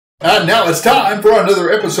And now it's time for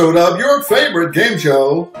another episode of your favorite game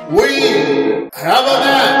show. We have a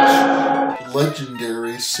match!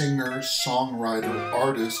 Legendary singer, songwriter,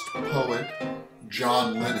 artist, poet,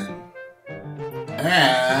 John Lennon.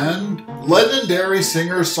 And legendary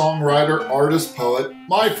singer, songwriter, artist, poet,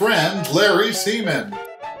 my friend Larry Seaman.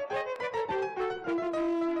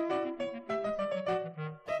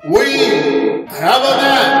 We have a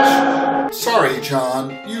match! Sorry,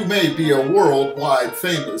 John, you may be a worldwide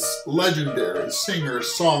famous, legendary singer,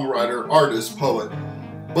 songwriter, artist, poet,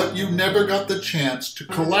 but you never got the chance to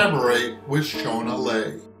collaborate with Shona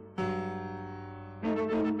Lay.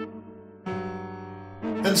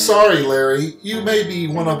 And sorry, Larry, you may be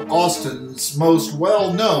one of Austin's most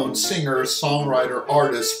well-known singer, songwriter,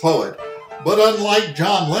 artist, poet, but unlike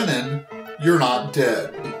John Lennon, you're not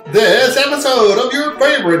dead. This episode of your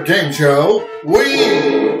favorite game show,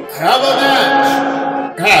 We Have a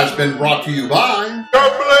Match, has been brought to you by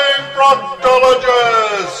Gambling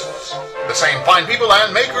Proctologists, the same fine people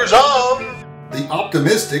and makers of the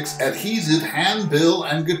Optimistics Adhesive Handbill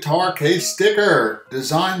and Guitar Case Sticker,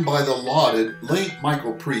 designed by the lauded late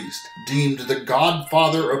Michael Priest, deemed the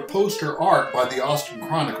godfather of poster art by the Austin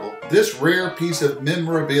Chronicle. This rare piece of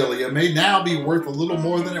memorabilia may now be worth a little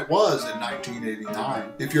more than it was in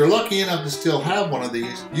 1989. If you're lucky enough to still have one of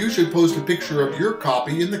these, you should post a picture of your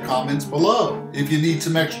copy in the comments below. If you need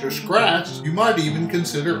some extra scratch, you might even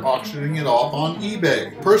consider auctioning it off on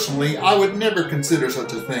eBay. Personally, I would never consider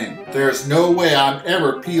such a thing. There's no way I'm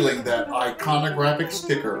ever peeling that iconographic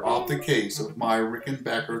sticker off the case of my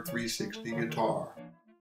Rickenbacker 360 guitar.